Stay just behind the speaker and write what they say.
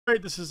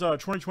Alright, this is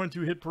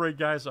 2022 Hit Parade,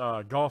 guys.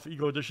 Golf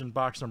Eagle Edition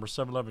box number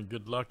 711.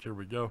 Good luck. Here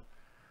we go.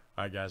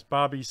 Alright, guys.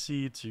 Bobby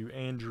C to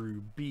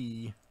Andrew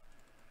B.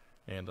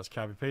 And let's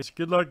copy paste.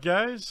 Good luck,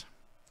 guys.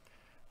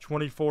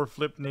 24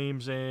 flip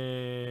names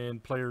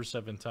and players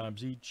 7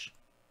 times each.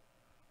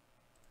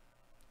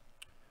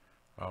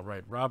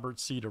 Alright, Robert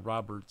C to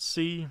Robert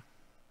C.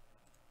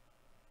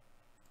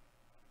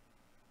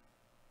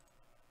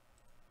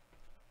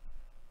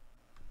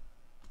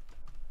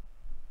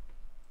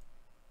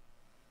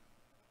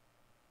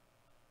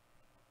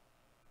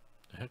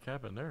 The heck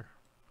happened there?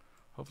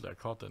 Hopefully I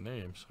caught the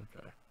names.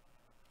 Okay.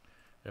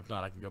 If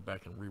not, I can go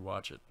back and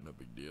rewatch it. No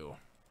big deal.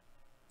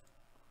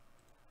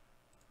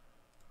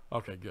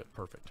 Okay, good.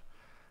 Perfect.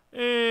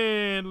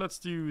 And let's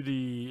do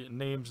the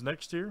names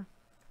next here.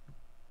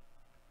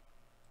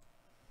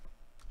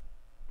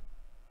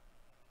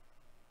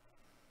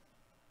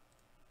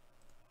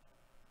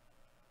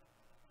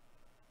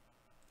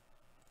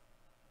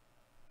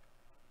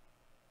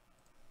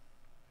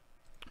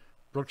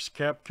 Brooks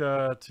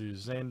Koepka to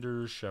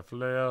Xander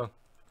Schauffele. What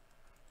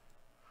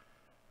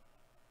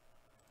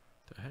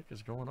the heck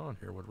is going on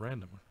here with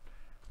random?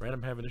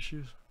 Random having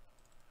issues?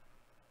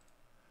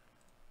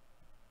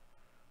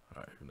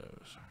 Alright, who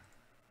knows?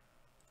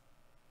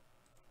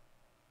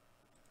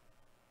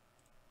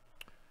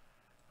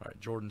 Alright,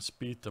 Jordan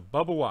Spieth to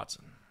Bubba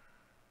Watson.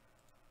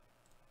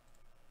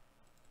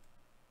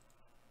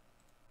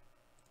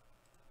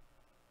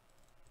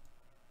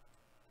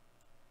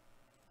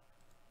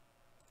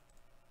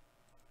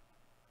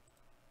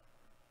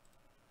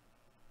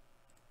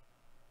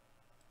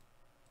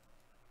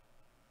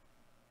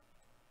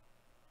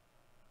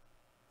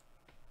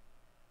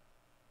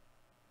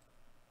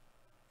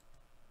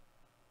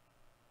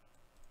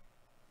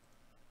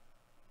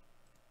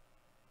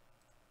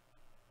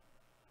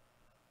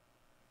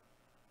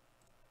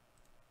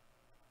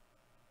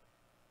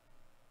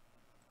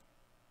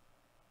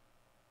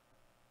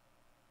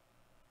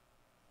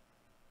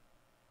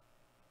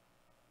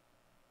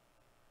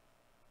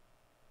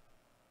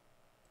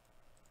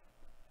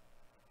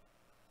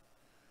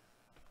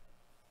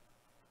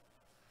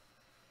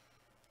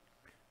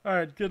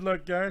 Alright, good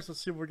luck, guys.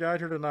 Let's see what we got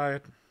here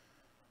tonight.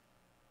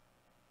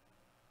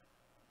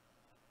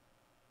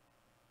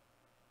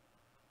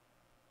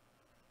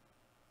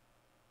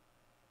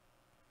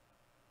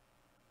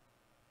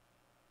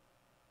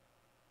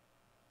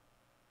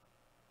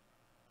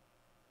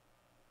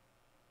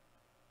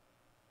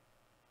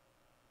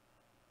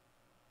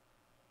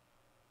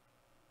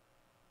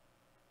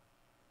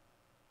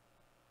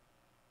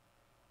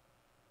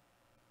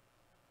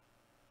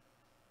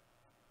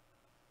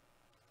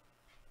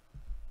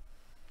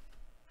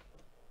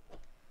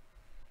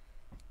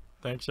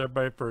 Thanks,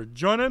 everybody, for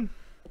joining.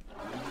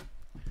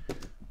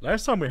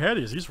 Last time we had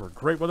these were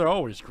great. Well, they're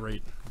always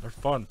great. They're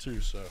fun, too,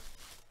 so.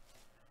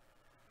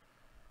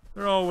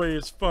 They're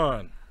always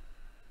fun.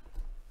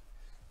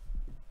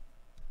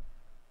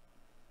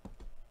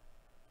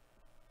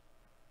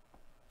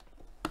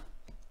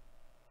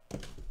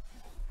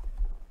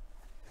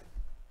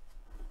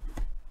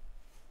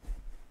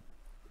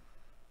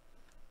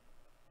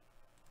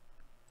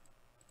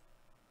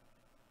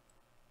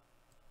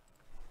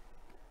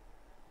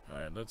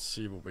 Alright, let's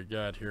see what we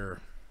got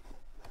here.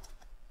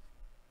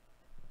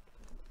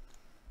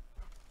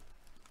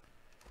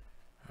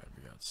 Alright,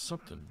 we got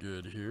something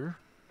good here.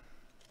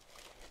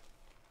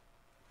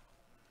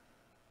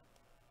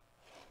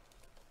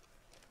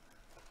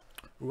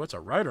 Ooh, that's a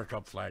Ryder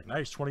Cup flag.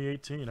 Nice,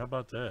 2018. How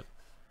about that?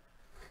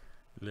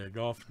 Le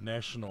Golf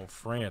National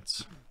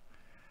France.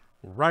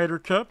 Ryder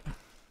Cup.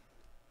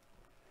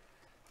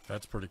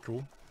 That's pretty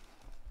cool.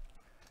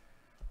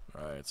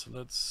 Alright, so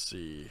let's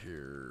see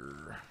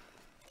here.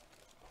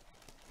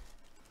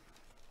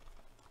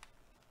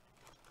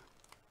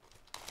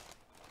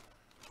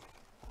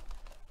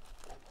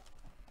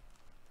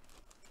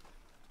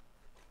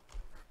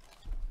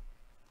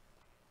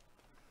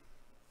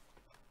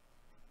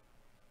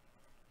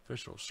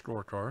 Official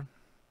scorecard.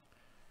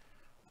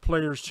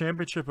 Players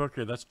Championship.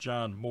 Okay, that's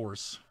John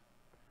Morse.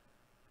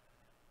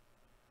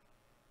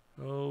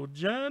 Oh,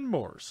 John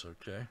Morse.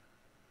 Okay.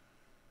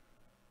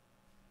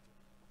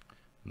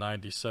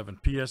 97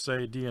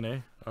 PSA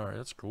DNA. All right,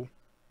 that's cool.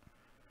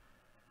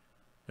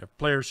 Yeah,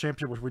 Players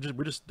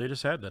Championship. They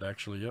just had that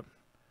actually. Yep.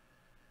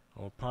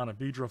 Oh, Ponte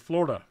Vedra,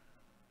 Florida.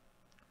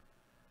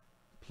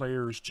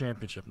 Players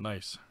Championship.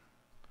 Nice.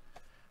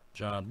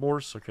 John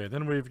Morse. Okay,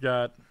 then we've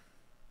got.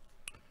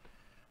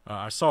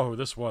 I saw who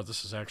this was.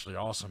 This is actually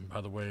awesome,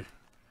 by the way.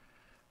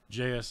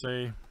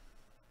 JSA.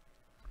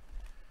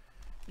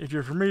 If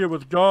you're familiar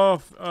with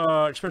golf,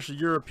 especially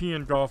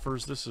European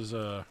golfers, this is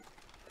I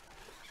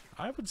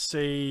would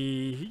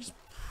say he's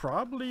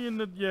probably in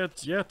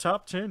the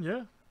top 10,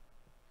 yeah.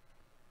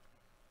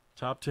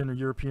 Top 10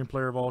 European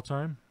player of all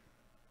time.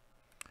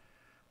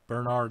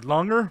 Bernard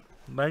Langer.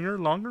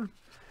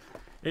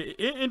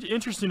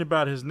 Interesting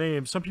about his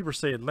name. Some people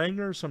say it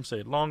Langer, some say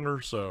it Longer,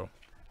 so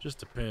just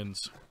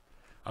depends.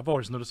 I've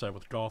always noticed that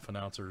with golf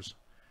announcers.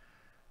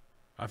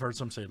 I've heard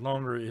some say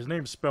Longer. His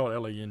name's spelled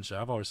L-A-N-G.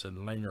 I've always said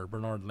Langer,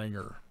 Bernard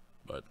Langer.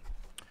 But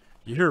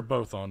you hear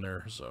both on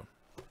there, so.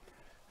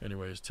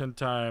 Anyways, 10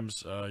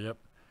 times, yep.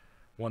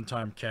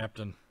 1-time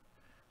captain.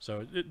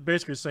 So it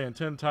basically saying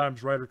 10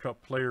 times Ryder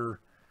Cup player,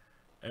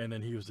 and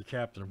then he was the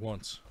captain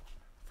once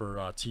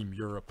for Team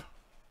Europe,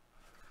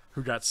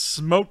 who got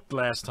smoked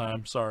last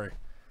time. Sorry,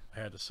 I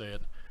had to say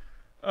it.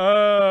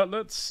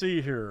 Let's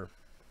see here.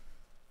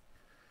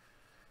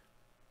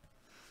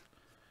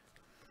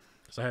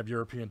 Because I have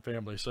European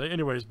family. So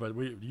anyways, but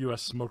the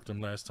U.S. smoked them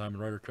last time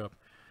in Ryder Cup.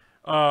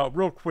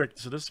 Real quick,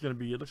 so this is going to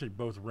be, it looks like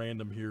both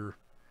random here.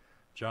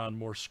 John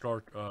Moore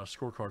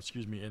scorecard,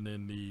 excuse me, and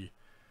then the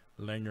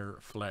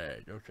Langer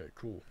flag. Okay,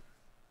 cool.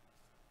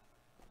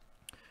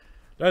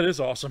 That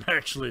is awesome,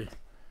 actually.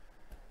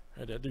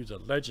 Hey, that dude's a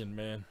legend,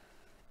 man.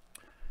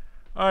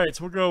 Alright,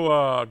 so we'll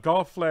go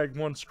golf flag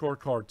 1,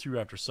 scorecard 2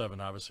 after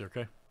 7, obviously,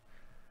 okay?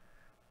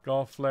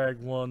 Golf flag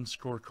 1,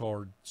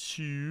 scorecard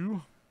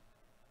 2.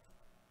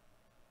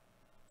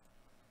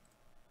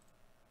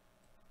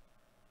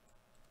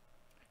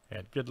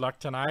 And good luck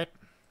tonight.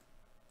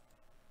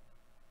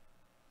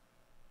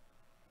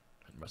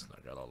 I must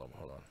not got all of them.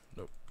 Hold on.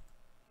 Nope.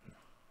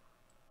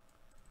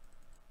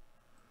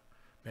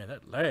 Man,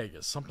 that leg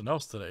is something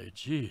else today.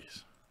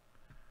 Jeez.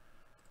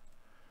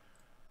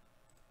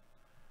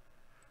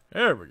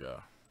 There we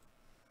go.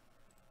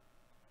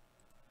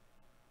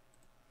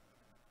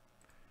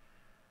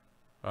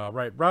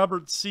 Right,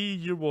 Robert C.,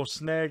 you will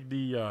snag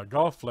the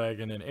golf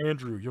flag, and then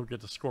Andrew, you'll get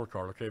the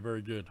scorecard. Okay,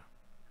 very good.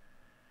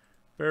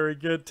 Very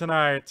good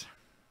tonight.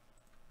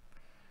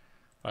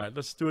 All right,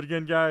 let's do it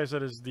again, guys.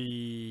 That is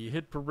the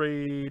Hit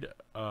Parade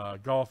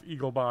Golf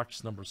Eagle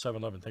Box number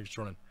 711. Thanks for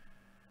joining.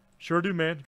 Sure do, man.